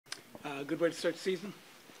Good way to start the season?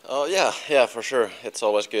 Oh yeah, for sure. It's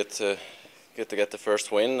always good to get the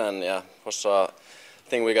first win, and yeah, of course, I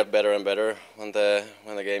think we got better and better when the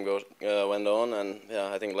game went on, and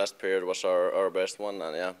yeah, I think last period was our best one,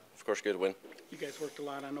 and yeah, of course, good win. You guys worked a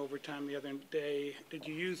lot on overtime the other day. Did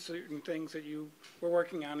you use certain things that you were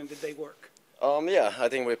working on, and did they work? Yeah, I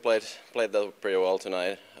think we played that pretty well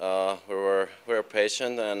tonight. We were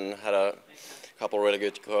patient and had a couple really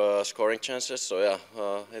good scoring chances. So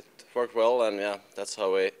yeah, it worked well, and yeah, that's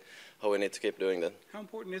how we need to keep doing that. How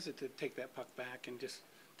important is it to take that puck back and just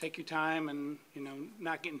take your time and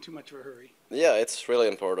not get in too much of a hurry? Yeah, it's really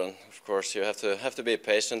important. Of course, you have to be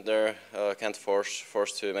patient there. Can't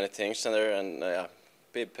force too many things in there, and yeah,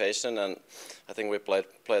 be patient. And I think we played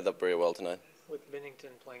that pretty well tonight. With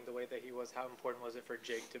Binnington playing the way that he was, how important was it for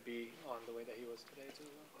Jake to be on the way that he was today too?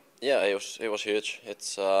 Yeah, it was huge.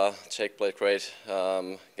 It's Jake played great,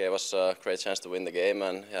 gave us a great chance to win the game,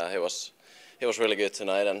 and yeah, he was really good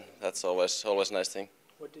tonight, and that's always a nice thing.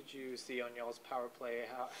 What did you see on y'all's power play?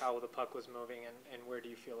 How the puck was moving, and where do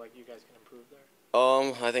you feel like you guys can improve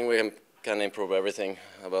there? I think we can improve everything.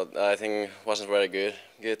 But I think wasn't very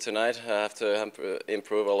good tonight. I have to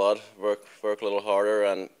improve a lot, work a little harder,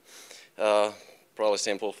 and probably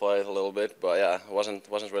simplify it a little bit. But yeah,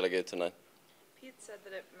 wasn't really good tonight. Pete said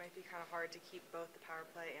that it might be kind of hard to keep both the power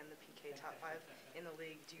play and the PK top five in the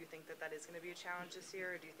league. Do you think that is going to be a challenge this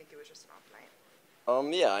year, or do you think it was just an off night?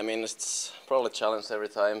 Yeah, I mean it's probably a challenge every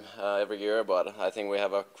time, every year. But I think we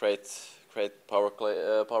have a great power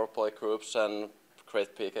play groups and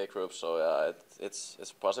great PK groups. So yeah,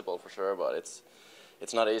 it's possible for sure. But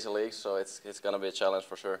it's not easy league, so it's going to be a challenge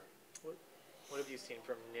for sure. What have you seen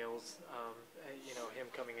from Nils? Him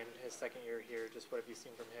coming in his second year here. Just what have you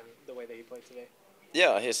seen from him? The way that he played today.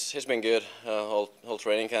 Yeah, he's been good. Whole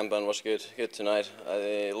training camp and was good tonight.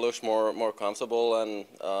 He looks more comfortable, and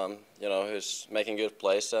he's making good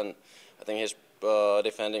plays, and I think he's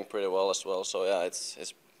defending pretty well as well. So yeah,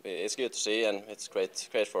 it's good to see, and it's great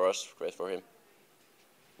for us, great for him.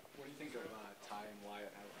 What do you think of Ty and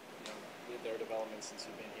Wyatt? Their development since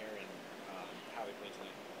you've been here, and how they played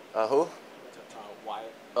tonight? Who?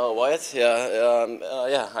 Wyatt. Oh, Wyatt,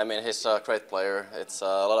 yeah. I mean, he's a great player. It's a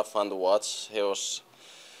lot of fun to watch. He was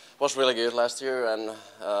really good last year, and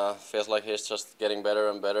feels like he's just getting better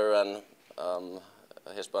and better. And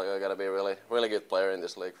he's going to be a really good player in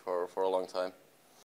this league for a long time.